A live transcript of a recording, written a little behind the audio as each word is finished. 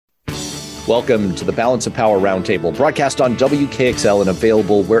Welcome to the Balance of Power Roundtable, broadcast on WKXL and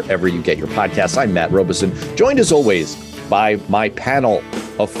available wherever you get your podcasts. I'm Matt Robeson, joined as always by my panel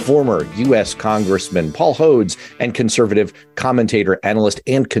of former U.S. Congressman Paul Hodes and conservative commentator, analyst,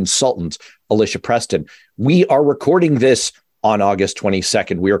 and consultant Alicia Preston. We are recording this on August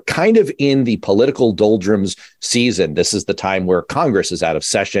 22nd. We are kind of in the political doldrums season. This is the time where Congress is out of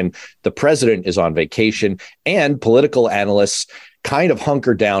session, the president is on vacation, and political analysts kind of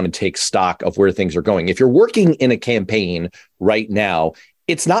hunker down and take stock of where things are going. If you're working in a campaign right now,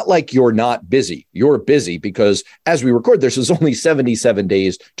 it's not like you're not busy. You're busy because as we record, there's only 77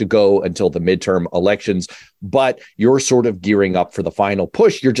 days to go until the midterm elections, but you're sort of gearing up for the final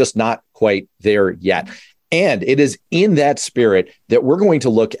push. You're just not quite there yet. And it is in that spirit that we're going to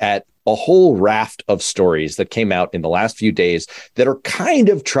look at a whole raft of stories that came out in the last few days that are kind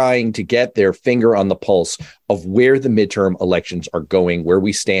of trying to get their finger on the pulse of where the midterm elections are going, where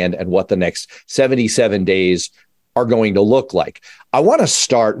we stand, and what the next 77 days are going to look like. I want to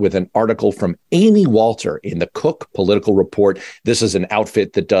start with an article from Amy Walter in the Cook Political Report. This is an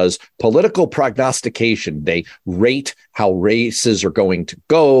outfit that does political prognostication. They rate how races are going to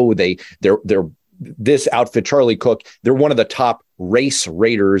go. They're this outfit, Charlie Cook, they're one of the top race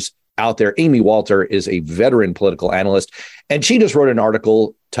raters out there. Amy Walter is a veteran political analyst, and she just wrote an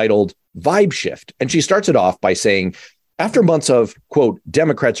article titled Vibe Shift. And she starts it off by saying, after months of, quote,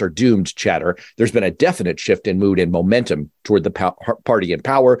 Democrats are doomed chatter, there's been a definite shift in mood and momentum toward the party in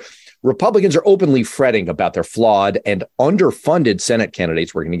power. Republicans are openly fretting about their flawed and underfunded Senate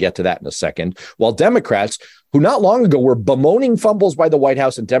candidates. We're going to get to that in a second. While Democrats, who not long ago were bemoaning fumbles by the White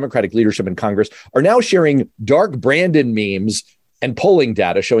House and Democratic leadership in Congress, are now sharing dark Brandon memes and polling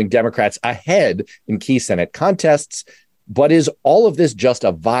data showing Democrats ahead in key Senate contests. But is all of this just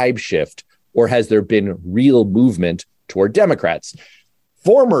a vibe shift, or has there been real movement toward Democrats?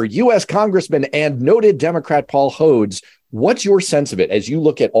 Former U.S. Congressman and noted Democrat Paul Hodes, what's your sense of it as you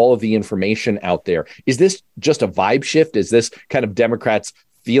look at all of the information out there? Is this just a vibe shift? Is this kind of Democrats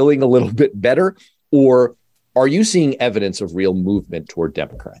feeling a little bit better? Or are you seeing evidence of real movement toward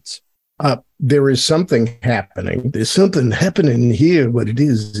Democrats? There is something happening. There's something happening here. What it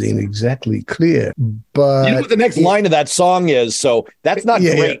is ain't exactly clear. But you know what the next line of that song is, so that's not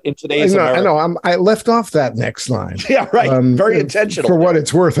great in today's America. I know. I left off that next line. Yeah, right. Very intentional. For what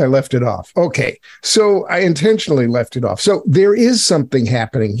it's worth, I left it off. Okay. So I intentionally left it off. So there is something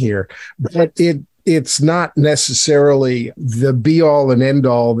happening here, but it's not necessarily the be-all and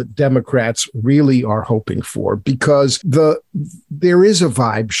end-all that Democrats really are hoping for, because there is a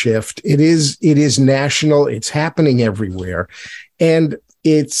vibe shift. It is national. It's happening everywhere, and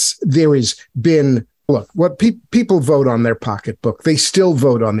there has been. Look, what people vote on their pocketbook. They still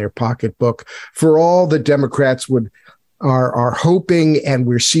vote on their pocketbook for all the Democrats are hoping, and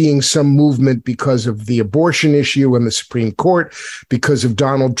we're seeing some movement because of the abortion issue in the Supreme Court, because of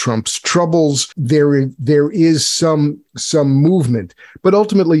Donald Trump's troubles. There is some movement, but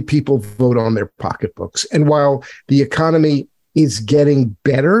ultimately people vote on their pocketbooks. And while the economy is getting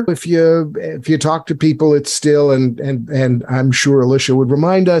better, if you talk to people, it's still, and I'm sure Alicia would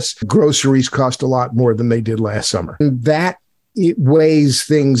remind us, groceries cost a lot more than they did last summer. And that it weighs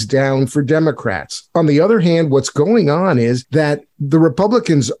things down for Democrats. On the other hand, what's going on is that the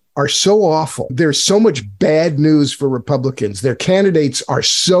Republicans are so awful. There's so much bad news for Republicans. Their candidates are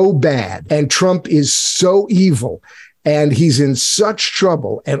so bad, and Trump is so evil, and he's in such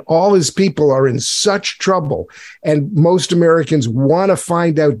trouble, and all his people are in such trouble. And most Americans want to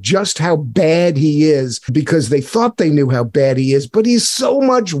find out just how bad he is, because they thought they knew how bad he is, but he's so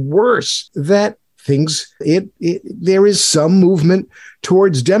much worse that there is some movement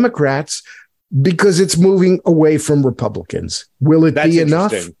towards Democrats because it's moving away from Republicans. Will it be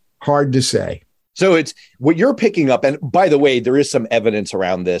enough? Hard to say. So it's what you're picking up. And by the way, there is some evidence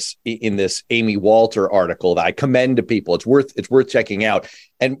around this in this Amy Walter article that I commend to people. It's worth checking out.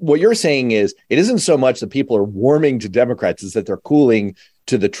 And what you're saying is it isn't so much that people are warming to Democrats, is that they're cooling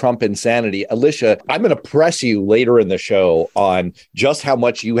to the Trump insanity. Alicia, I'm going to press you later in the show on just how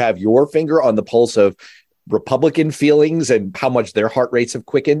much you have your finger on the pulse of Republican feelings and how much their heart rates have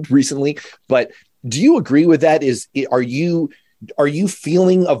quickened recently. But do you agree with that? Are you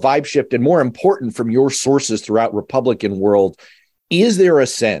feeling a vibe shift? And more important, from your sources throughout Republican world, is there a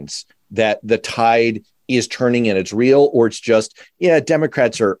sense that the tide is turning and it's real, or it's just,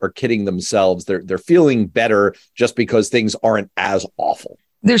 Democrats are kidding themselves. They're feeling better just because things aren't as awful?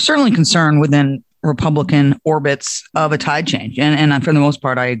 There's certainly concern within Republican orbits of a tide change. And for the most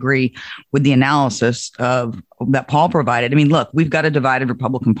part, I agree with the analysis that Paul provided. I mean, look, we've got a divided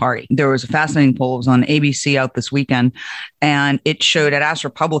Republican Party. There was a fascinating poll. It was on ABC out this weekend, and it showed, it asked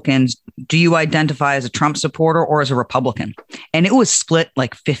Republicans, do you identify as a Trump supporter or as a Republican? And it was split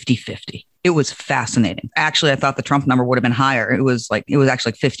like 50-50. It was fascinating. Actually, I thought the Trump number would have been higher. It was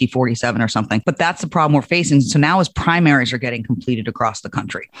actually like 50-47 or something. But that's the problem we're facing. So now as primaries are getting completed across the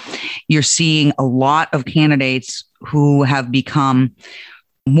country, you're seeing a lot of candidates who have become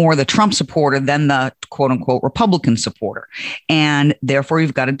more the Trump supporter than the quote unquote Republican supporter. And therefore,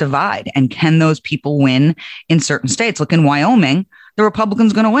 you've got to divide. And can those people win in certain states? Look, in Wyoming, the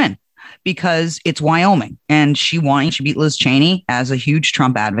Republican's going to win, because it's Wyoming, and she won. She beat Liz Cheney as a huge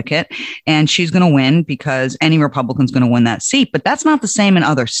Trump advocate, and she's going to win because any Republican's going to win that seat. But that's not the same in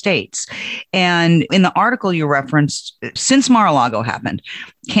other states. And in the article you referenced, since Mar-a-Lago happened,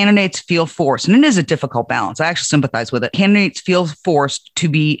 candidates feel forced, and it is a difficult balance. I actually sympathize with it. Candidates feel forced to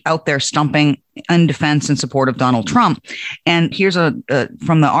be out there stumping in defense and support of Donald Trump. And here's from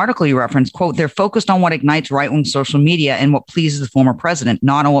the article you referenced, quote, they're focused on what ignites right-wing social media and what pleases the former president,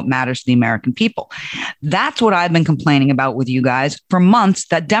 not on what matters to the American people. That's what I've been complaining about with you guys for months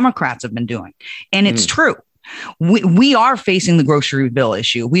that Democrats have been doing. And it's true. We are facing the grocery bill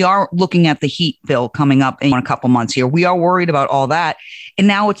issue. We are looking at the heat bill coming up in a couple months here. We are worried about all that. And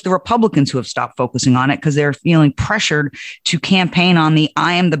now it's the Republicans who have stopped focusing on it because they're feeling pressured to campaign on the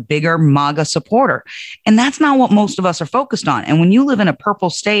I am the bigger MAGA supporter. And that's not what most of us are focused on. And when you live in a purple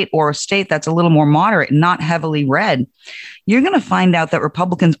state or a state that's a little more moderate and not heavily red, you're going to find out that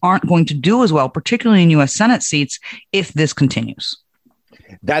Republicans aren't going to do as well, particularly in U.S. Senate seats, if this continues.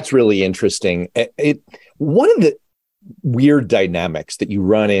 That's really interesting. One of the weird dynamics that you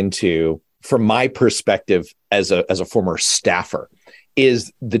run into, from my perspective as a former staffer,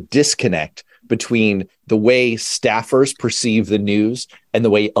 is the disconnect between the way staffers perceive the news and the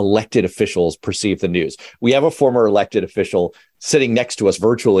way elected officials perceive the news. We have a former elected official sitting next to us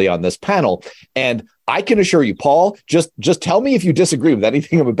virtually on this panel, and I can assure you, Paul, just tell me if you disagree with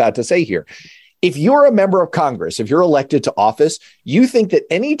anything I'm about to say here. If you're a member of Congress, if you're elected to office, you think that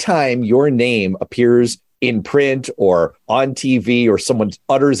anytime your name appears in print or on TV or someone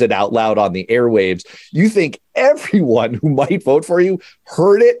utters it out loud on the airwaves, you think everyone who might vote for you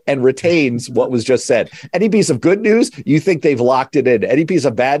heard it and retains what was just said. Any piece of good news, you think they've locked it in. Any piece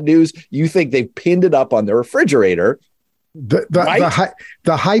of bad news, you think they've pinned it up on their refrigerator. The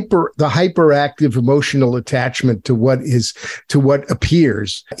hyperactive emotional attachment to what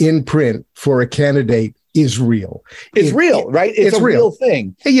appears in print for a candidate is real. It's real, right? It's a real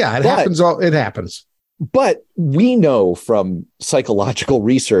thing. Yeah, it happens. But we know from psychological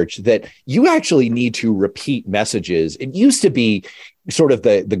research that you actually need to repeat messages. It used to be sort of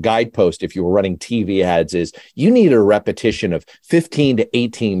the guidepost, if you were running TV ads, is you need a repetition of 15 to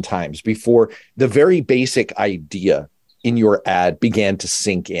 18 times before the very basic idea in your ad began to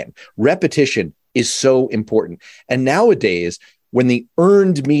sink in. Repetition is so important. And nowadays, when the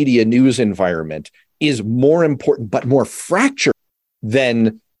earned media news environment is more important, but more fractured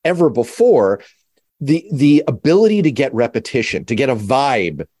than ever before, the ability to get repetition, to get a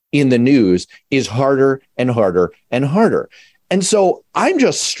vibe in the news is harder and harder and harder. And so I'm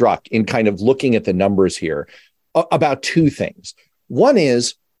just struck in kind of looking at the numbers here about two things. One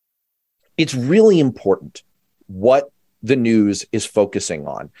is it's really important what the news is focusing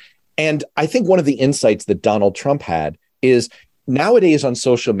on. And I think one of the insights that Donald Trump had is nowadays on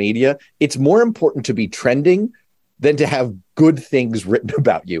social media, it's more important to be trending than to have good things written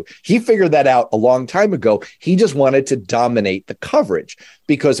about you. He figured that out a long time ago. He just wanted to dominate the coverage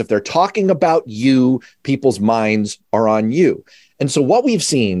because if they're talking about you, people's minds are on you. And so what we've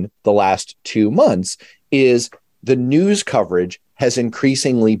seen the last 2 months is the news coverage has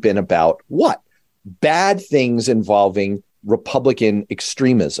increasingly been about what? Bad things involving Republican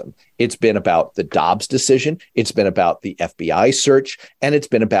extremism. It's been about the Dobbs decision. It's been about the FBI search, and it's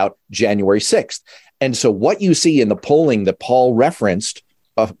been about January 6th. And so what you see in the polling that Paul referenced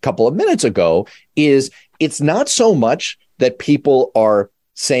a couple of minutes ago is it's not so much that people are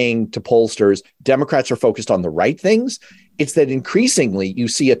saying to pollsters, Democrats are focused on the right things. It's that increasingly you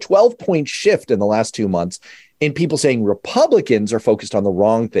see a 12-point shift in the last 2 months in people saying Republicans are focused on the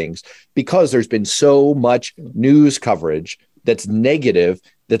wrong things because there's been so much news coverage that's negative,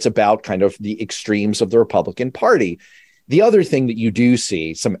 that's about kind of the extremes of the Republican Party. The other thing that you do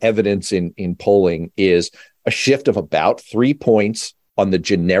see some evidence in polling is a shift of about 3 points on the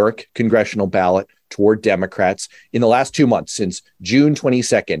generic congressional ballot toward Democrats in the last 2 months. Since June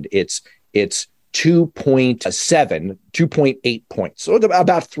 22nd, it's 2.7, 2.8 points. So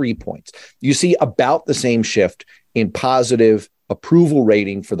about 3 points. You see about the same shift in positive approval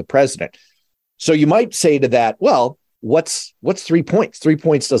rating for the president. So you might say to that, well, what's 3 points? 3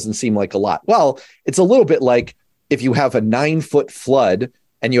 points doesn't seem like a lot. Well, it's a little bit like if you have a 9-foot flood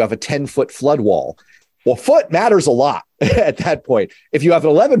and you have a 10-foot flood wall. Well, foot matters a lot at that point. If you have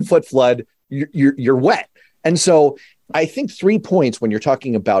an 11-foot flood, you're wet. And so I think 3 points when you're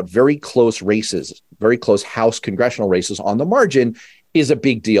talking about very close races, very close House congressional races on the margin is a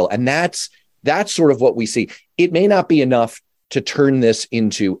big deal. And that's sort of what we see. It may not be enough to turn this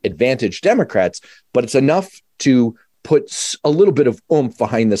into advantage Democrats, but it's enough to put a little bit of oomph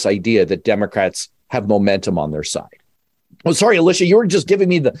behind this idea that Democrats have momentum on their side. Oh, sorry, Alicia, you were just giving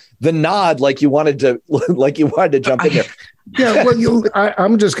me the nod like you wanted to jump in there. Yeah, well,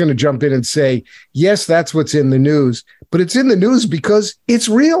 I'm just going to jump in and say, yes, that's what's in the news, but it's in the news because it's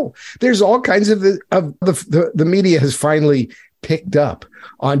real. There's all kinds of the media has finally picked up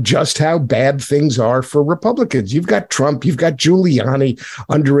on just how bad things are for Republicans. You've got Trump, you've got Giuliani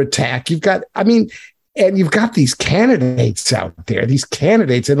under attack. You've got these candidates out there,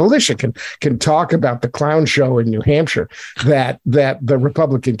 and Alicia can talk about the clown show in New Hampshire that the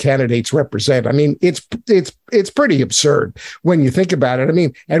Republican candidates represent. I mean, it's pretty absurd when you think about it. I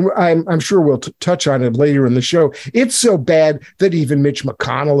mean, and I'm sure we'll touch on it later in the show. It's so bad that even Mitch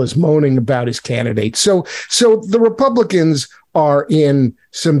McConnell is moaning about his candidate. So the Republicans are in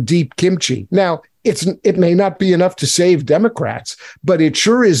some deep kimchi. Now, it may not be enough to save Democrats, but it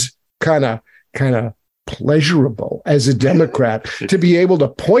sure is kind of pleasurable as a Democrat to be able to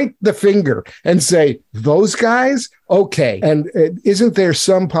point the finger and say, those guys, okay. And isn't there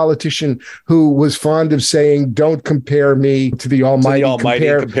some politician who was fond of saying, don't compare me to the almighty,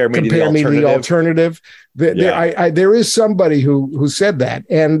 compare me to the alternative? There is somebody who said that.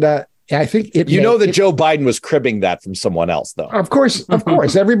 And I think that Joe Biden was cribbing that from someone else, though. Of course.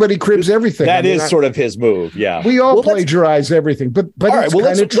 Everybody cribs everything. That is sort of his move. Yeah. We all plagiarize everything. But all right, well,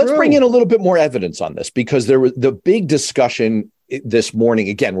 let's bring in a little bit more evidence on this, because there was the big discussion this morning.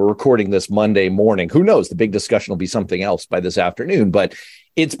 Again, we're recording this Monday morning. Who knows? The big discussion will be something else by this afternoon. But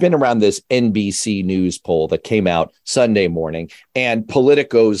it's been around this NBC News poll that came out Sunday morning, and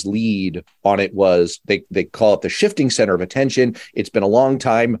Politico's lead on it was they call it the shifting center of attention. It's been a long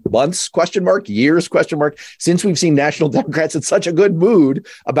time, months, years, since we've seen national Democrats in such a good mood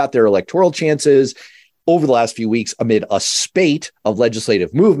about their electoral chances. Over the last few weeks, amid a spate of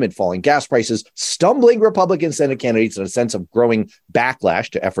legislative movement, falling gas prices, stumbling Republican Senate candidates, and a sense of growing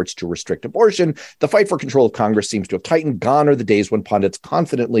backlash to efforts to restrict abortion, the fight for control of Congress seems to have tightened. Gone are the days when pundits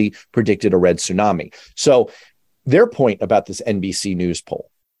confidently predicted a red tsunami. So their point about this NBC News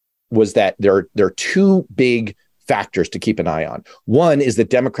poll was that there are two big factors to keep an eye on. One is that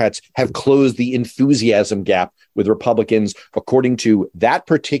Democrats have closed the enthusiasm gap with Republicans. According to that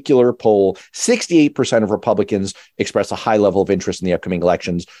particular poll, 68% of Republicans express a high level of interest in the upcoming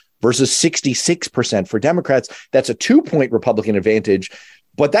elections versus 66% for Democrats. That's a 2-point Republican advantage,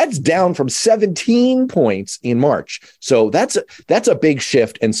 but that's down from 17 points in March. So that's a big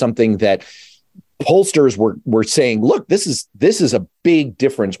shift, and something that pollsters were saying, look, this is a big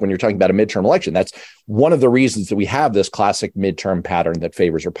difference when you're talking about a midterm election. That's one of the reasons that we have this classic midterm pattern that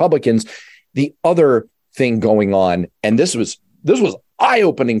favors Republicans. The other thing going on, and this was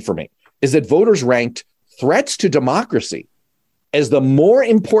eye-opening for me, is that voters ranked threats to democracy as the more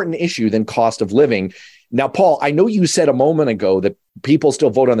important issue than cost of living. Now, Paul, I know you said a moment ago that people still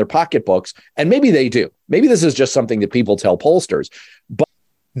vote on their pocketbooks, and maybe they do. Maybe this is just something that people tell pollsters, but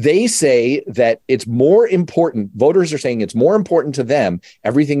they say that it's more important. Voters are saying it's more important to them,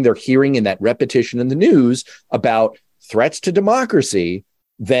 everything they're hearing in that repetition in the news about threats to democracy,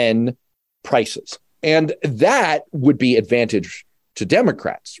 than prices. And that would be advantage to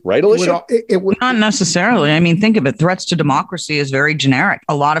Democrats, right, Alicia? It would not necessarily. I mean, think of it. Threats to democracy is very generic.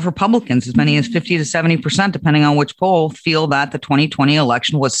 A lot of Republicans, as many as 50 to 70%, depending on which poll, feel that the 2020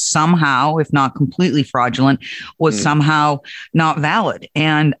 election was somehow, if not completely fraudulent, was somehow not valid.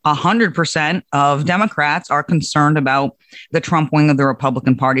 And 100% of Democrats are concerned about the Trump wing of the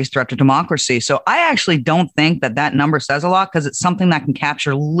Republican Party's threat to democracy. So I actually don't think that number says a lot, because it's something that can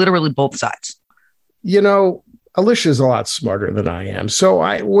capture literally both sides. You know, Alicia's a lot smarter than I am.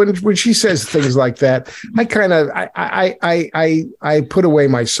 So when she says things like that, I put away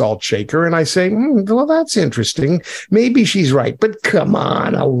my salt shaker and I say, well, that's interesting. Maybe she's right. But come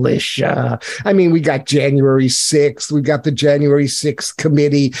on, Alicia. I mean, we got January 6th. We've got the January 6th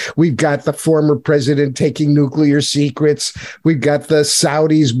committee. We've got the former president taking nuclear secrets. We've got the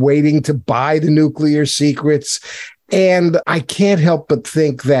Saudis waiting to buy the nuclear secrets. And I can't help but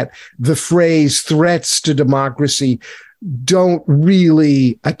think that the phrase threats to democracy don't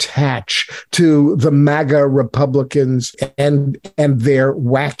really attach to the MAGA Republicans and their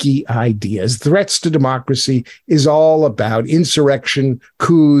wacky ideas. Threats to democracy is all about insurrection,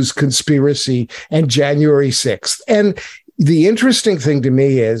 coups, conspiracy, and January 6th. And the interesting thing to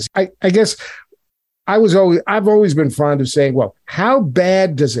me is, I guess I've always been fond of saying, well, how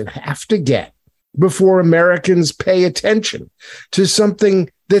bad does it have to get before Americans pay attention to something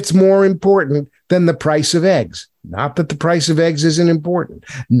that's more important than the price of eggs? Not that the price of eggs isn't important.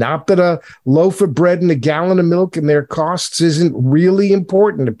 Not that a loaf of bread and a gallon of milk and their costs isn't really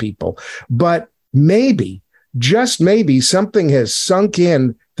important to people. But maybe, just maybe, something has sunk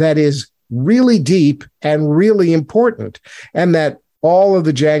in that is really deep and really important. And that all of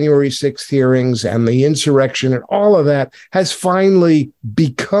the January 6th hearings and the insurrection and all of that has finally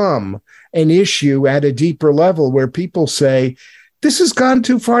become an issue at a deeper level where people say, this has gone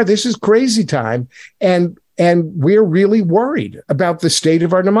too far. This is crazy time. And we're really worried about the state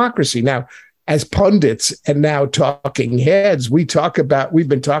of our democracy. Now, as pundits and now talking heads, we've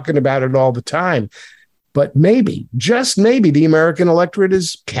been talking about it all the time. But maybe, just maybe, the American electorate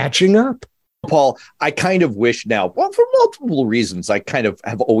is catching up. Paul, I kind of wish now, well, for multiple reasons, I kind of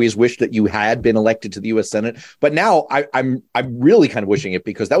have always wished that you had been elected to the U.S. Senate. But now I'm really kind of wishing it,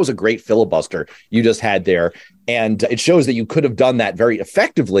 because that was a great filibuster you just had there. And it shows that you could have done that very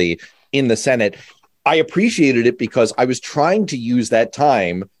effectively in the Senate. I appreciated it because I was trying to use that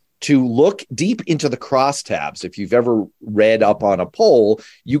time to look deep into the crosstabs. If you've ever read up on a poll,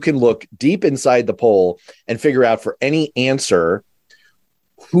 you can look deep inside the poll and figure out for any answer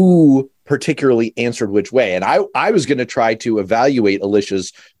who particularly answered which way. And I was going to try to evaluate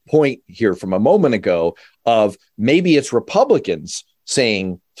Alicia's point here from a moment ago of maybe it's Republicans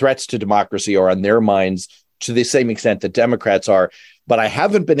saying threats to democracy are on their minds to the same extent that Democrats are. But I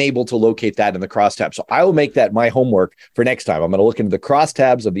haven't been able to locate that in the crosstabs. So I will make that my homework for next time. I'm going to look into the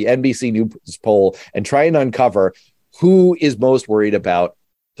crosstabs of the NBC News poll and try and uncover who is most worried about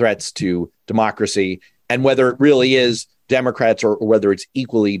threats to democracy and whether it really is Democrats or whether it's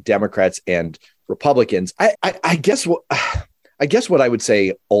equally Democrats and Republicans. I guess what I would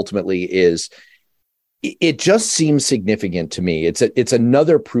say ultimately is it just seems significant to me. It's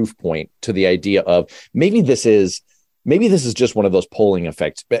another proof point to the idea of maybe this is just one of those polling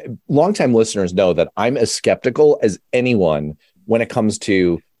effects. Longtime listeners know that I'm as skeptical as anyone when it comes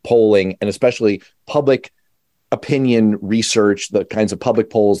to polling, and especially public opinion research, the kinds of public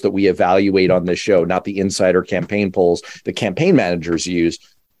polls that we evaluate on this show, not the insider campaign polls the campaign managers use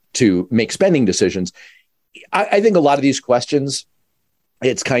to make spending decisions. I think a lot of these questions,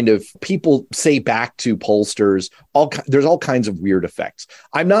 it's kind of people say back to pollsters, there's all kinds of weird effects.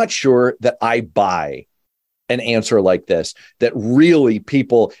 I'm not sure that I buy an answer like this, that really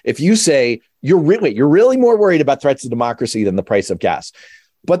people, if you say you're really more worried about threats to democracy than the price of gas.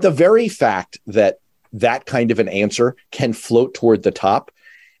 But the very fact that that kind of an answer can float toward the top,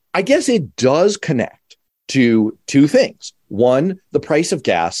 I guess it does connect to two things. One, the price of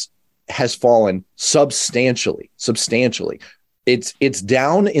gas has fallen substantially. It's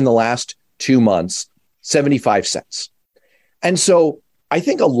down in the last 2 months, 75 cents. And so I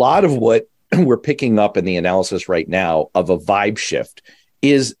think a lot of what we're picking up in the analysis right now of a vibe shift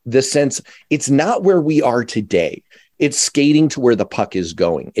is the sense it's not where we are today. It's skating to where the puck is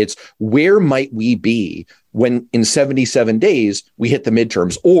going. It's where might we be when in 77 days we hit the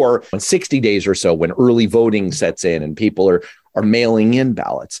midterms, or in 60 days or so when early voting sets in and people are mailing in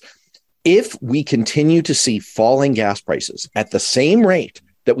ballots. If we continue to see falling gas prices at the same rate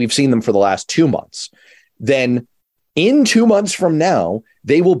that we've seen them for the last 2 months, then in 2 months from now,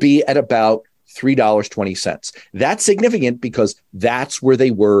 they will be at about $3.20. That's significant because that's where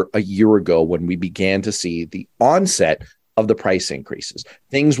they were a year ago when we began to see the onset of the price increases.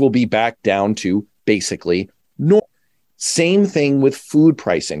 Things will be back down to basically normal. Same thing with food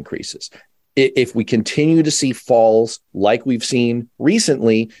price increases. If we continue to see falls like we've seen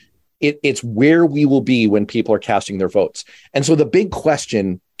recently, it's where we will be when people are casting their votes. And so the big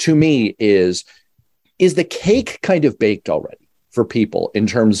question to me is the cake kind of baked already for people in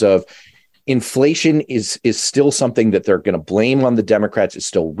terms of inflation is still something that they're going to blame on the Democrats? It's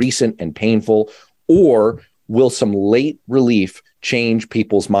still recent and painful, or will some late relief change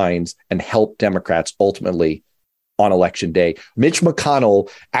people's minds and help Democrats ultimately on election day? Mitch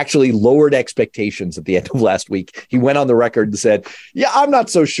McConnell actually lowered expectations at the end of last week. He went on the record and said, yeah, I'm not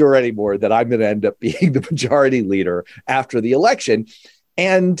so sure anymore that I'm going to end up being the majority leader after the election.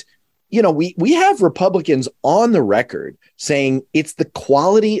 And you know, we have Republicans on the record saying it's the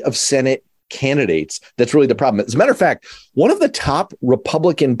quality of Senate candidates that's really the problem. As a matter of fact, one of the top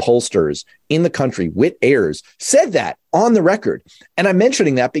Republican pollsters in the country, Whit Ayers, said that on the record. And I'm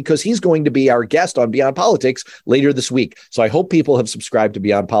mentioning that because he's going to be our guest on Beyond Politics later this week. So I hope people have subscribed to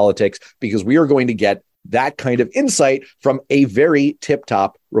Beyond Politics, because we are going to get that kind of insight from a very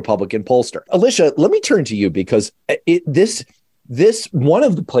tip-top Republican pollster. Alicia, let me turn to you, because this one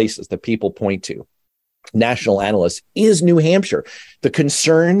of the places that people point to, national analysts, is New Hampshire. The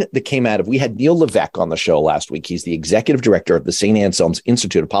concern that came out of, we had Neil Levesque on the show last week. He's the executive director of the St. Anselm's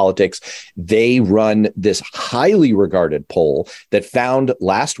Institute of Politics. They run this highly regarded poll that found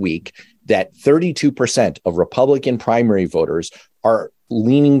last week that 32% of Republican primary voters are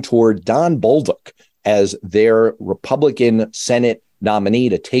leaning toward Don Bolduc as their Republican Senate nominee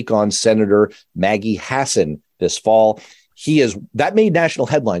to take on Senator Maggie Hassan this fall. That made national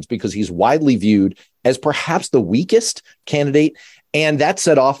headlines because he's widely viewed as perhaps the weakest candidate. And that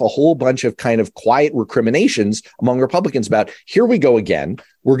set off a whole bunch of kind of quiet recriminations among Republicans about, here we go again.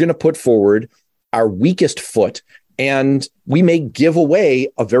 We're going to put forward our weakest foot, and we may give away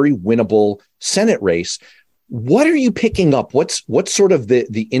a very winnable Senate race. What are you picking up? What's sort of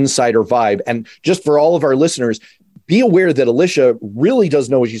the insider vibe? And just for all of our listeners, be aware that Alicia really does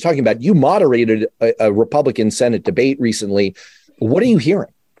know what she's talking about. You moderated a Republican Senate debate recently. What are you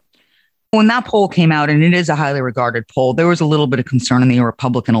hearing? When that poll came out, and it is a highly regarded poll, there was a little bit of concern in the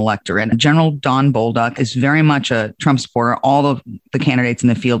Republican electorate. General Don Bolduc is very much a Trump supporter. All of the candidates in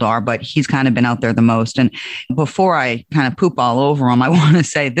the field are, but he's kind of been out there the most. And before I kind of poop all over him, I want to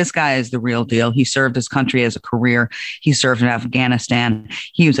say this guy is the real deal. He served his country as a career. He served in Afghanistan.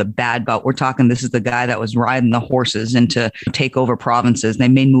 He was a bad butt. We're talking, this is the guy that was riding the horses into take over provinces. They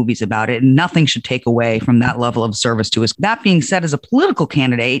made movies about it, and nothing should take away from that level of service to us. That being said, as a political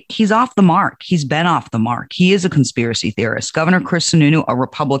candidate, he's off the mark. He's been off the mark. He is a conspiracy theorist. Governor Chris Sununu, a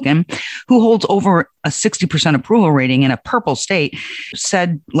Republican who holds over a 60% approval rating in a purple state,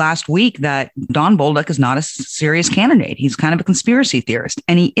 said last week that Don Bolduc is not a serious candidate. He's kind of a conspiracy theorist,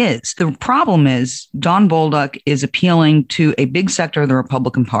 and he is. The problem is Don Bolduc is appealing to a big sector of the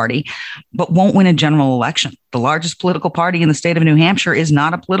Republican Party, but won't win a general election. The largest political party in the state of New Hampshire is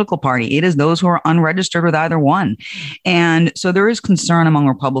not a political party. It is those who are unregistered with either one. And so there is concern among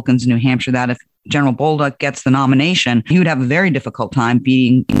Republicans in New Hampshire that if General Bolduc gets the nomination, he would have a very difficult time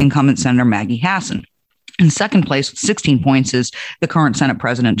beating incumbent Senator Maggie Hassan. In second place with 16 points is the current Senate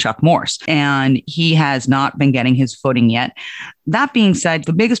President, Chuck Morse, and he has not been getting his footing yet. That being said,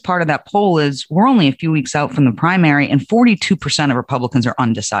 the biggest part of that poll is we're only a few weeks out from the primary, and 42% of Republicans are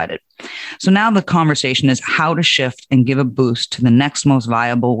undecided. So now the conversation is how to shift and give a boost to the next most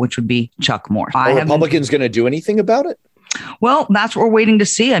viable, which would be Chuck Morse. Are Republicans going to do anything about it? Well, that's what we're waiting to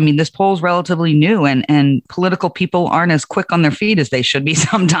see. I mean, this poll is relatively new, and political people aren't as quick on their feet as they should be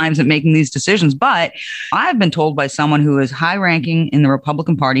sometimes at making these decisions. But I've been told by someone who is high ranking in the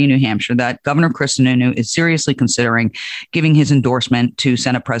Republican Party in New Hampshire that Governor Chris Sununu is seriously considering giving his endorsement to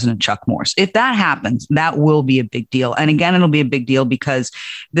Senate President Chuck Morse. If that happens, that will be a big deal. And again, it'll be a big deal because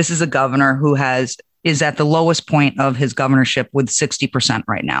this is a governor who is at the lowest point of his governorship with 60%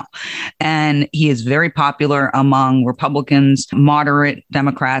 right now. And he is very popular among Republicans, moderate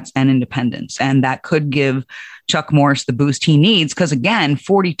Democrats, and independents. And that could give Chuck Morse the boost he needs because, again,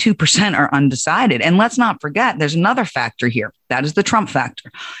 42% are undecided. And let's not forget, there's another factor here. That is the Trump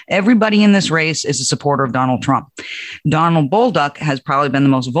factor. Everybody in this race is a supporter of Donald Trump. Donald Bolduc has probably been the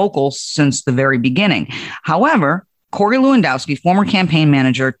most vocal since the very beginning. However, Corey Lewandowski, former campaign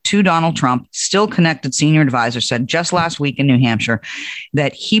manager to Donald Trump, still connected senior advisor, said just last week in New Hampshire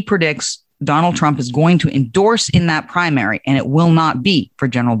that he predicts Donald Trump is going to endorse in that primary, and it will not be for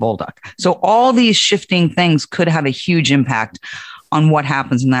General Bolduc. So all these shifting things could have a huge impact on what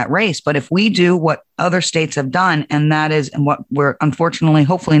happens in that race. But if we do what other states have done, and that is what we're unfortunately,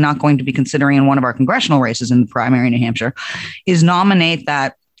 hopefully not going to be considering in one of our congressional races in the primary in New Hampshire, is nominate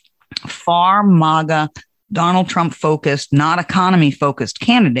that far MAGA Donald Trump focused, not economy focused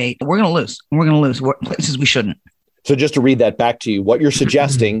candidate, we're going to lose. We're going to lose places we shouldn't. So just to read that back to you, what you're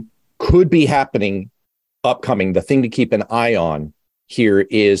suggesting could be happening upcoming. The thing to keep an eye on here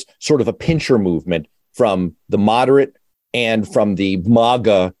is sort of a pincher movement from the moderate and from the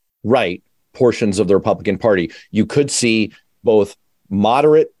MAGA right portions of the Republican Party. You could see both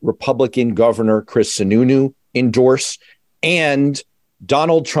moderate Republican Governor Chris Sununu endorse and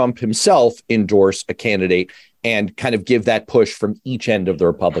Donald Trump himself endorse a candidate and kind of give that push from each end of the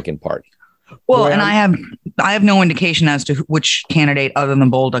Republican Party. Well, and I have no indication as to which candidate other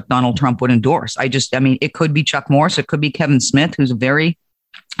than Bolduc Donald Trump would endorse. I mean, it could be Chuck Morse. It could be Kevin Smith, who's a very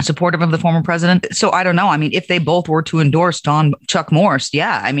supportive of the former president. So I don't know. I mean, if they both were to endorse Chuck Morse,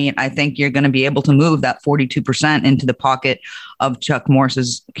 yeah, I mean, I think you're going to be able to move that 42% into the pocket of Chuck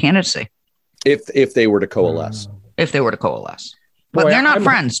Morse's candidacy. If they were to coalesce. If they were to coalesce. But they're not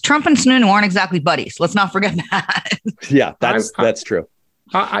friends. Trump and Sununu aren't exactly buddies. Let's not forget that. Yeah, that's true.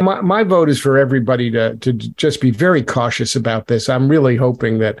 My vote is for everybody to just be very cautious about this. I'm really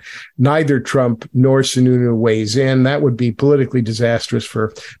hoping that neither Trump nor Sununu weighs in. That would be politically disastrous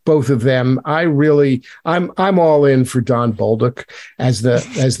for both of them. I'm all in for Don Bolduc as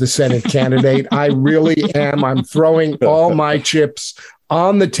the Senate candidate. I really am. I'm throwing all my chips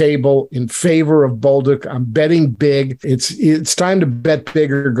on the table in favor of Bolduc. I'm betting big. It's time to bet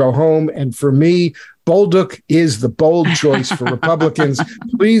big or go home. And for me, Bolduc is the bold choice for Republicans.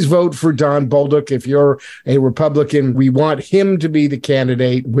 Please vote for Don Bolduc. If you're a Republican, we want him to be the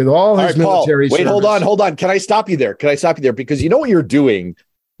candidate with all his military service. Wait, hold on. Can I stop you there? Because you know what you're doing?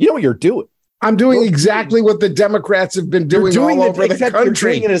 I'm doing exactly what the Democrats have been doing all over the country. You're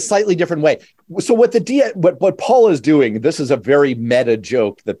doing it in a slightly different way. So what Paul is doing, this is a very meta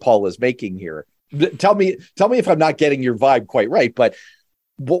joke that Paul is making here. Tell me if I'm not getting your vibe quite right. But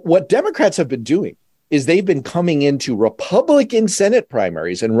what Democrats have been doing is they've been coming into Republican Senate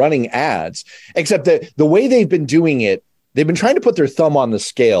primaries and running ads, except that the way they've been doing it, they've been trying to put their thumb on the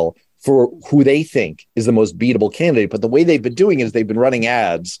scale for who they think is the most beatable candidate. But the way they've been doing it is they've been running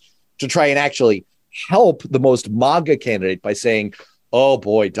ads to try and actually help the most MAGA candidate by saying, oh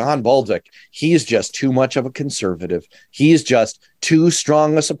boy, Don Bolduc, he's just too much of a conservative. He's just too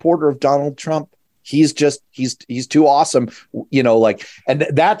strong a supporter of Donald Trump. He's too awesome, and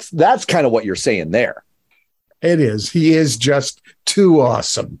that's kind of what you're saying there. It is. He is just too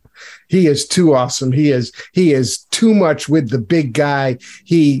awesome. He is too awesome. He is too much with the big guy.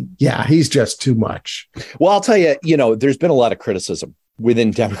 He's just too much. Well, I'll tell you, there's been a lot of criticism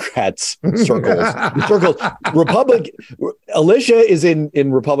within Democrats circles. Alicia is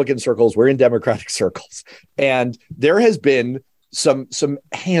in Republican circles. We're in Democratic circles. And there has been some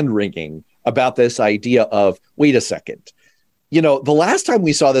hand wringing about this idea of, wait a second, the last time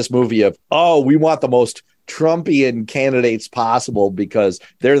we saw this movie of, we want the most Trumpian candidates possible because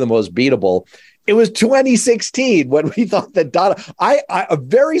they're the most beatable. It was 2016 when we thought that a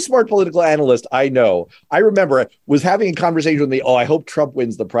very smart political analyst I remember was having a conversation with me. I hope Trump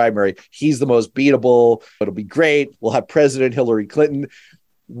wins the primary. He's the most beatable. It'll be great. We'll have President Hillary Clinton.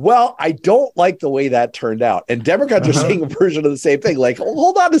 Well, I don't like the way that turned out. And Democrats are saying a version of the same thing. Like,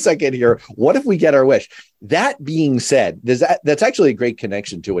 hold on a second here. What if we get our wish? That being said, that's actually a great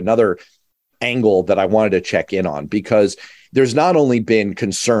connection to another angle that I wanted to check in on, because there's not only been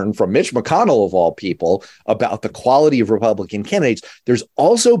concern from Mitch McConnell, of all people, about the quality of Republican candidates, there's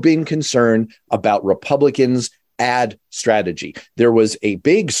also been concern about Republicans' ad strategy. There was a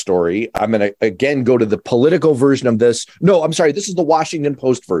big story. I'm going to again go to the political version of this. No, I'm sorry. This is the Washington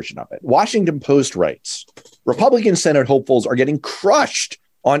Post version of it. Washington Post writes, Republican Senate hopefuls are getting crushed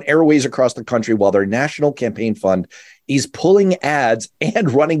on airways across the country while their national campaign fund is pulling ads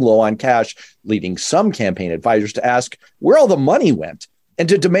and running low on cash, leading some campaign advisors to ask where all the money went and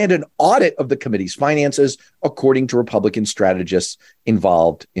to demand an audit of the committee's finances, according to Republican strategists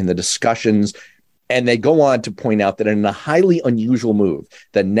involved in the discussions. And they go on to point out that in a highly unusual move,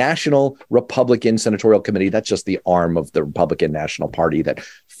 the National Republican Senatorial Committee, that's just the arm of the Republican National Party that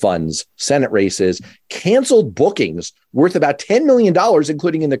funds Senate races, canceled bookings worth about $10 million,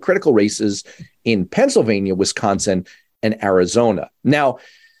 including in the critical races in Pennsylvania, Wisconsin, and Arizona. Now,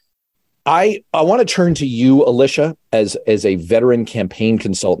 I want to turn to you, Alicia, as a veteran campaign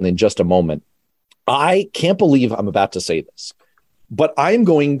consultant in just a moment. I can't believe I'm about to say this, but I'm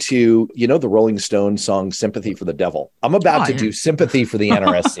going to, the Rolling Stones song, Sympathy for the Devil. I'm about to do Sympathy for the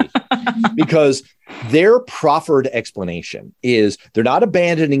NRSC because their proffered explanation is they're not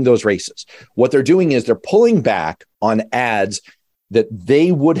abandoning those races. What they're doing is they're pulling back on ads that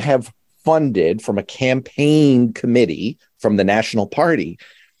they would have funded from a campaign committee from the national party.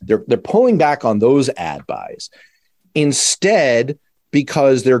 They're pulling back on those ad buys instead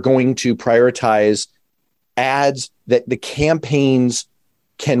because they're going to prioritize ads that the campaigns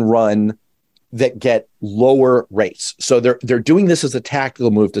can run that get lower rates. So they're doing this as a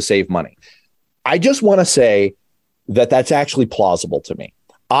tactical move to save money. I just want to say that that's actually plausible to me.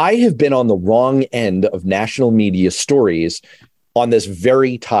 I have been on the wrong end of national media stories on this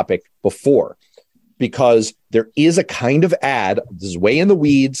very topic before, because there is a kind of ad, this is way in the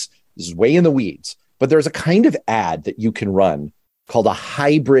weeds, but there's a kind of ad that you can run called a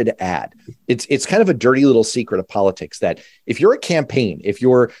hybrid ad. It's kind of a dirty little secret of politics that if you're a campaign, if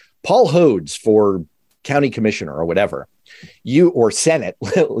you're Paul Hodes for county commissioner or whatever, or Senate,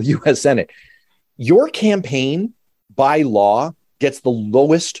 U.S. Senate, your campaign by law gets the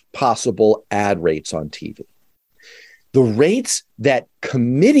lowest possible ad rates on TV. The rates that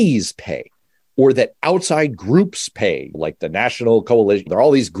committees pay or that outside groups pay, like the National Coalition, there are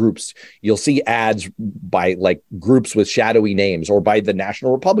all these groups. You'll see ads by like groups with shadowy names or by the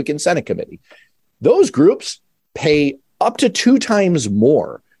National Republican Senate Committee. Those groups pay up to 2 times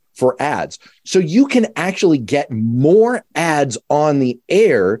more for ads. So you can actually get more ads on the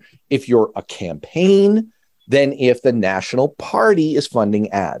air if you're a campaign than if the national party is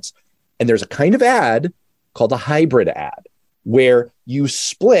funding ads. And there's a kind of ad called a hybrid ad where you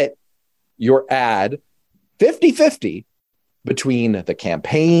split your ad 50-50 between the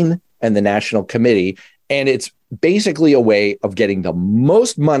campaign and the national committee. And it's basically a way of getting the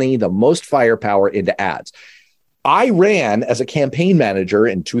most money, the most firepower into ads. I ran as a campaign manager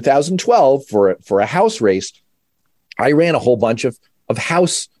in 2012 for a House race. I ran a whole bunch of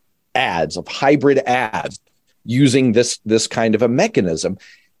House ads, of hybrid ads using this kind of a mechanism.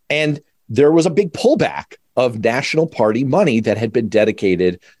 And there was a big pullback of national party money that had been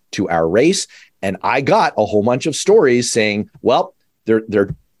dedicated to our race. And I got a whole bunch of stories saying, well,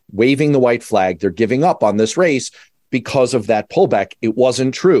 they're waving the white flag. They're giving up on this race because of that pullback. It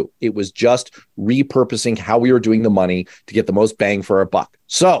wasn't true. It was just repurposing how we were doing the money to get the most bang for our buck.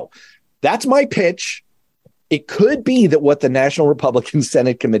 So that's my pitch. It could be that what the National Republican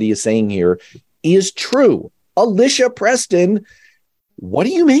Senate Committee is saying here is true. Alicia Preston, what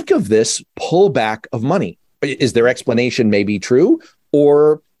do you make of this pullback of money? Is their explanation maybe true,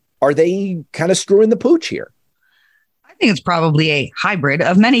 or are they kind of screwing the pooch here? I think it's probably a hybrid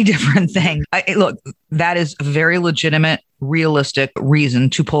of many different things. Look, that is a very legitimate, realistic reason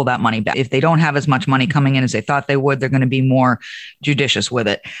to pull that money back. If they don't have as much money coming in as they thought they would, they're going to be more judicious with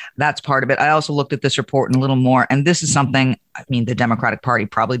it. That's part of it. I also looked at this report in a little more, and this is something, I mean, the Democratic Party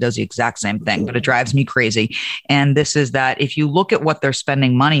probably does the exact same thing, but it drives me crazy. And this is that if you look at what they're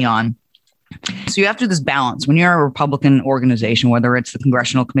spending money on, so you have to do this balance. When you're a Republican organization, whether it's the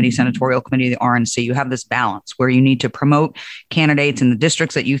Congressional Committee, Senatorial Committee, the RNC, you have this balance where you need to promote candidates in the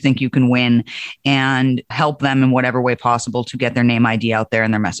districts that you think you can win and help them in whatever way possible to get their name ID out there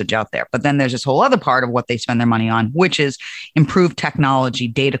and their message out there. But then there's this whole other part of what they spend their money on, which is improved technology,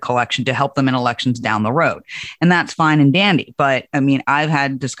 data collection to help them in elections down the road. And that's fine and dandy. But I mean, I've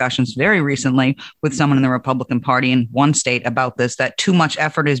had discussions very recently with someone in the Republican Party in one state about this, that too much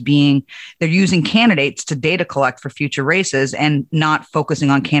effort is being they're using candidates to data collect for future races and not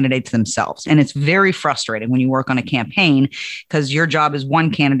focusing on candidates themselves. And it's very frustrating when you work on a campaign because your job is one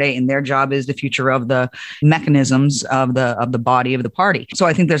candidate and their job is the future of the mechanisms of the body of the party. So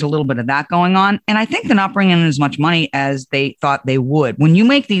I think there's a little bit of that going on. And I think they're not bringing in as much money as they thought they would. When you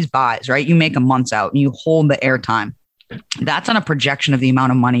make these buys, right, you make a month's out and you hold the airtime. That's on a projection of the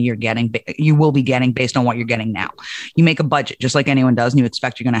amount of money you will be getting based on what you're getting now. You make a budget just like anyone does, and you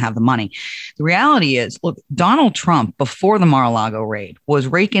expect you're going to have the money. The reality is, look, Donald Trump before the Mar-a-Lago raid was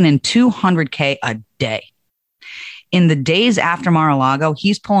raking in $200K a day. In the days after Mar-a-Lago,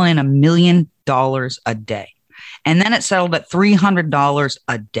 he's pulling in $1 million a day. And then it settled at $300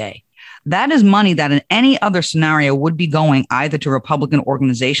 a day. That is money that in any other scenario would be going either to Republican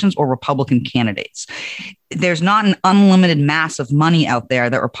organizations or Republican candidates. There's not an unlimited mass of money out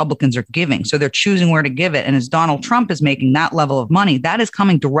there that Republicans are giving. So they're choosing where to give it. And as Donald Trump is making that level of money, that is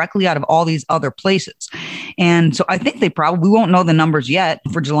coming directly out of all these other places. And so I think we won't know the numbers yet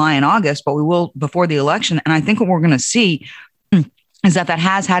for July and August, but we will before the election. And I think what we're going to see is that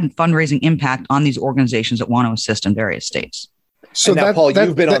has had fundraising impact on these organizations that want to assist in various states. So now, Paul,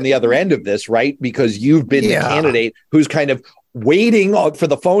 you've been on the other end of this, right? Because you've been the candidate who's kind of waiting for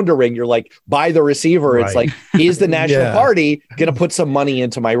the phone to ring. You're like, by the receiver. Right. It's like, is the National Party going to put some money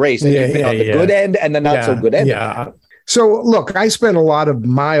into my race? And you've been on the good end and the not so good end. Yeah. So, look, I spent a lot of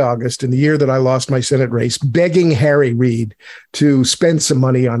my August in the year that I lost my Senate race begging Harry Reid to spend some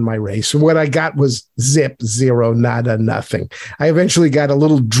money on my race. And what I got was zero, nada, nothing. I eventually got a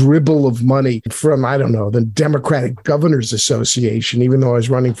little dribble of money from, I don't know, the Democratic Governors Association, even though I was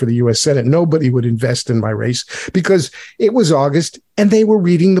running for the U.S. Senate. Nobody would invest in my race because it was August and they were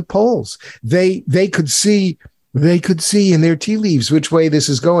reading the polls. They could see in their tea leaves which way this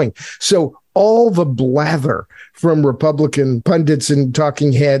is going. So all the blather from Republican pundits and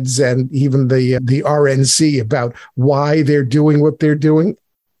talking heads and even the RNC about why they're doing what they're doing,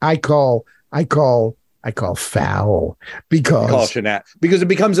 I call foul because it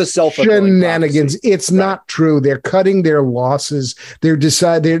becomes a shenanigans. It's not true. They're cutting their losses. They're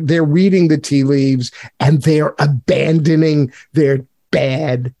reading the tea leaves and they're abandoning their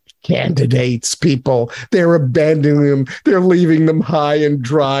bad candidates, people. They're abandoning them. They're leaving them high and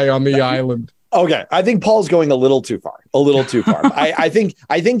dry on the island. Okay, I think Paul's going a little too far. I think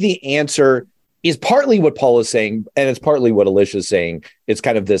the answer is partly what Paul is saying, and it's partly what Alicia is saying. It's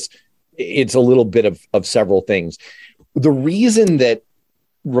kind of this, it's a little bit of several things. The reason that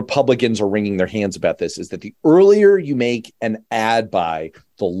Republicans are wringing their hands about this is that the earlier you make an ad buy,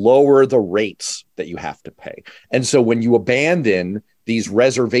 the lower the rates that you have to pay. And so when you abandon these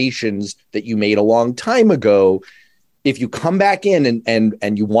reservations that you made a long time ago, if you come back in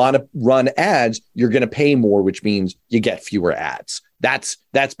and you want to run ads, you're going to pay more, which means you get fewer ads. That's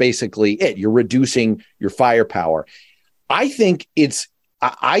basically it. You're reducing your firepower. I think it's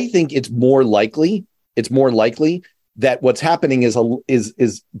more likely that what's happening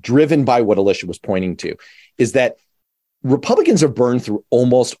is driven by what Alicia was pointing to, is that Republicans have burned through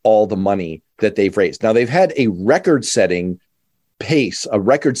almost all the money that they've raised. Now, they've had a record-setting pace, a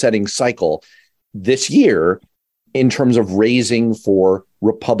record-setting cycle this year in terms of raising for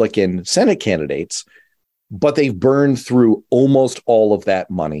Republican Senate candidates, but they've burned through almost all of that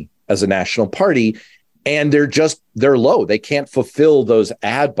money as a national party, and they're low. They can't fulfill those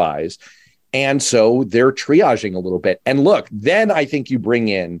ad buys, and so they're triaging a little bit. And look, then I think you bring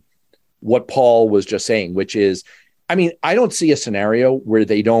in what Paul was just saying, which is, I mean, I don't see a scenario where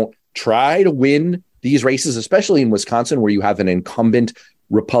they don't try to win these races, especially in Wisconsin, where you have an incumbent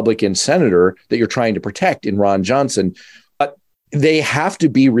Republican senator that you're trying to protect in Ron Johnson. But they have to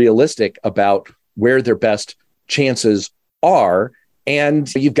be realistic about where their best chances are.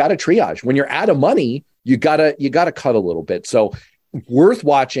 And you've got to triage. When you're out of money, you gotta cut a little bit. So worth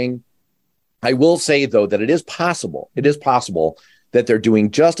watching. I will say, though, that it is possible that they're doing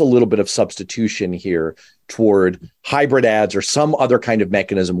just a little bit of substitution here toward hybrid ads or some other kind of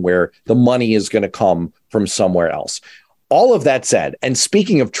mechanism where the money is going to come from somewhere else. All of that said, and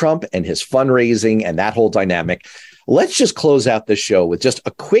speaking of Trump and his fundraising and that whole dynamic, let's just close out the show with just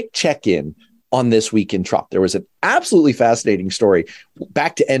a quick check-in on this week in Trump. There was an absolutely fascinating story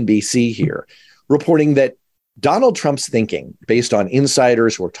back to NBC here, reporting that Donald Trump's thinking, based on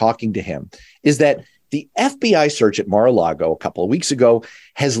insiders who are talking to him, is that the FBI search at Mar-a-Lago a couple of weeks ago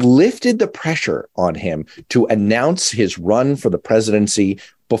has lifted the pressure on him to announce his run for the presidency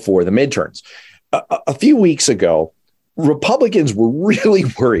before the midterms. A few weeks ago, Republicans were really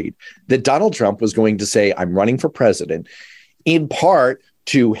worried that Donald Trump was going to say, I'm running for president, in part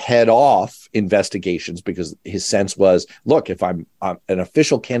to head off investigations, because his sense was, look, if I'm an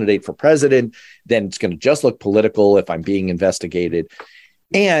official candidate for president, then it's going to just look political if I'm being investigated.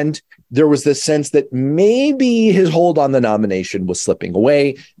 And there was this sense that maybe his hold on the nomination was slipping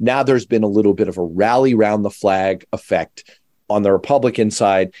away. Now there's been a little bit of a rally round the flag effect on the Republican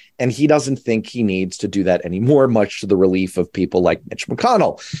side, and he doesn't think he needs to do that anymore, much to the relief of people like Mitch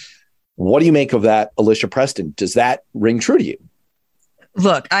McConnell. What do you make of that, Alicia Preston? Does that ring true to you?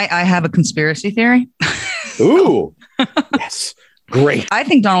 Look, I have a conspiracy theory. Ooh, yes. Great. I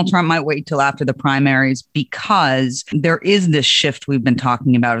think Donald Trump might wait till after the primaries, because there is this shift we've been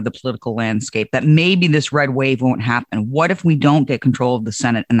talking about of the political landscape, that maybe this red wave won't happen. What if we don't get control of the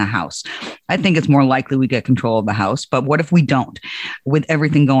Senate and the House? I think it's more likely we get control of the House, but what if we don't, with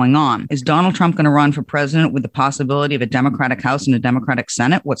everything going on? Is Donald Trump going to run for president with the possibility of a Democratic House and a Democratic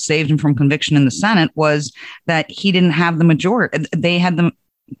Senate? What saved him from conviction in the Senate was that he didn't have the majority.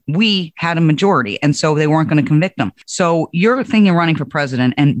 We had a majority, and so they weren't going to convict him. So you're thinking running for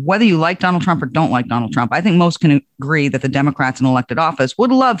president, and whether you like Donald Trump or don't like Donald Trump, I think most can agree that the Democrats in elected office would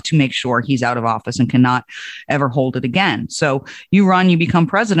love to make sure he's out of office and cannot ever hold it again. So you run, you become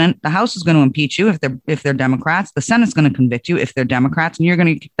president. The House is going to impeach you if they're Democrats. The Senate's going to convict you if they're Democrats, and you're going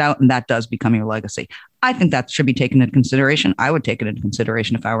to get kicked out, and that does become your legacy. I think that should be taken into consideration. I would take it into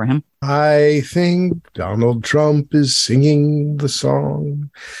consideration if I were him. I think Donald Trump is singing the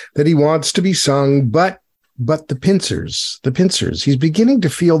song that he wants to be sung, but the pincers, he's beginning to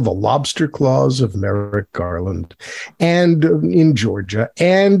feel the lobster claws of Merrick Garland, and in Georgia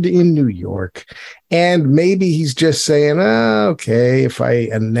and in New York. And maybe he's just saying, okay, if I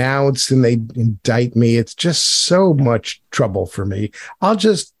announce and they indict me, it's just so much trouble for me. I'll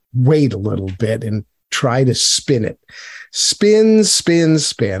just wait a little bit and try to spin it. Spin.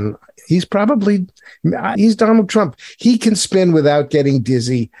 He's Donald Trump. He can spin without getting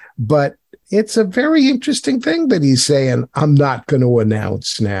dizzy, but it's a very interesting thing that he's saying, I'm not going to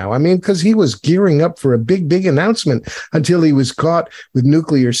announce now. I mean, because he was gearing up for a big announcement until he was caught with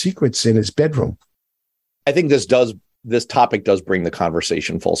nuclear secrets in his bedroom. I think this topic does bring the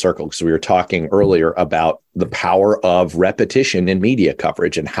conversation full circle, because we were talking earlier about the power of repetition in media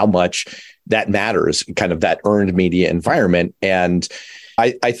coverage and how much that matters, kind of that earned media environment. And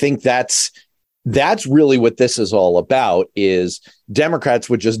I think that's really what this is all about, is Democrats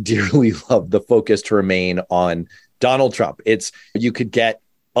would just dearly love the focus to remain on Donald Trump. It's, you could get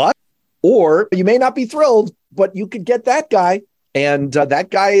us, or you may not be thrilled, but you could get that guy. And that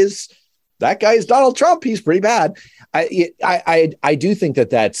guy is Donald Trump. He's pretty bad. I do think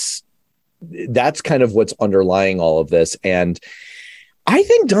that's kind of what's underlying all of this. And I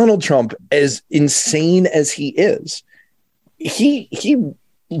think Donald Trump, as insane as he is, he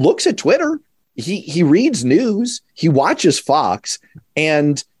looks at Twitter, he reads news, he watches Fox,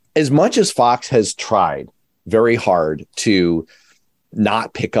 and as much as Fox has tried very hard to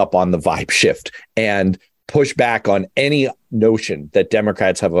not pick up on the vibe shift and push back on any notion that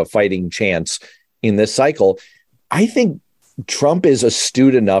Democrats have a fighting chance in this cycle, I think Trump is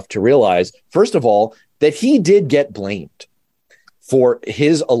astute enough to realize, first of all, that he did get blamed for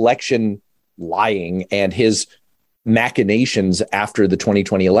his election lying and his machinations after the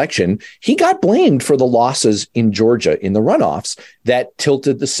 2020 election. He got blamed for the losses in Georgia in the runoffs that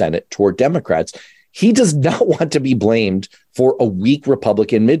tilted the Senate toward Democrats. He does not want to be blamed for a weak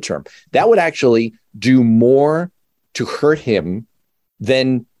Republican midterm. That would actually do more to hurt him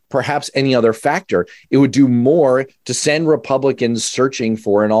than perhaps any other factor. It would do more to send Republicans searching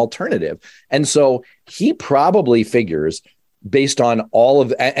for an alternative. And so he probably figures, based on all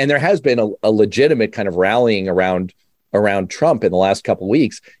of, and there has been a legitimate kind of rallying around Trump in the last couple of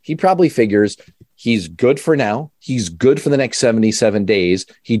weeks, he probably figures he's good for now. He's good for the next 77 days.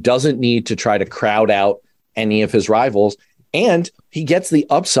 He doesn't need to try to crowd out any of his rivals. And he gets the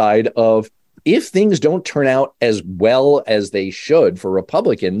upside of, if things don't turn out as well as they should for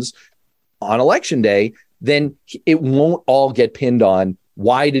Republicans on election day, then it won't all get pinned on,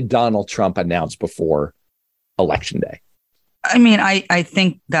 why did Donald Trump announce before election day? I mean, I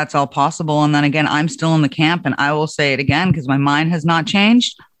think that's all possible. And then again, I'm still in the camp, and I will say it again because my mind has not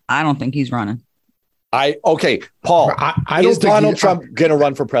changed. I don't think he's running. Paul, is Donald Trump going to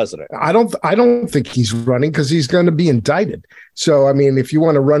run for president? I don't think he's running because he's going to be indicted. So, I mean, if you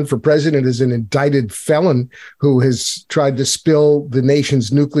want to run for president as an indicted felon who has tried to spill the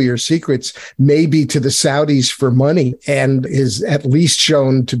nation's nuclear secrets, maybe to the Saudis for money, and is at least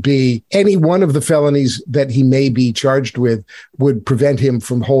shown to be any one of the felonies that he may be charged with would prevent him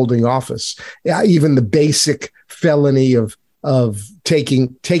from holding office. Even the basic felony of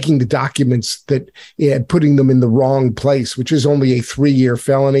taking the documents putting them in the wrong place, which is only a 3-year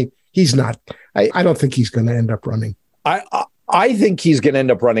felony. He's not. I don't think he's going to end up running. I think he's going to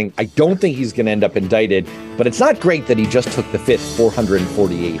end up running. I don't think he's going to end up indicted, but it's not great that he just took the fifth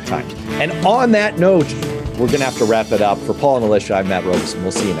 448 times. And on that note, we're going to have to wrap it up. For Paul and Alicia, I'm Matt Robeson.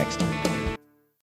 We'll see you next time.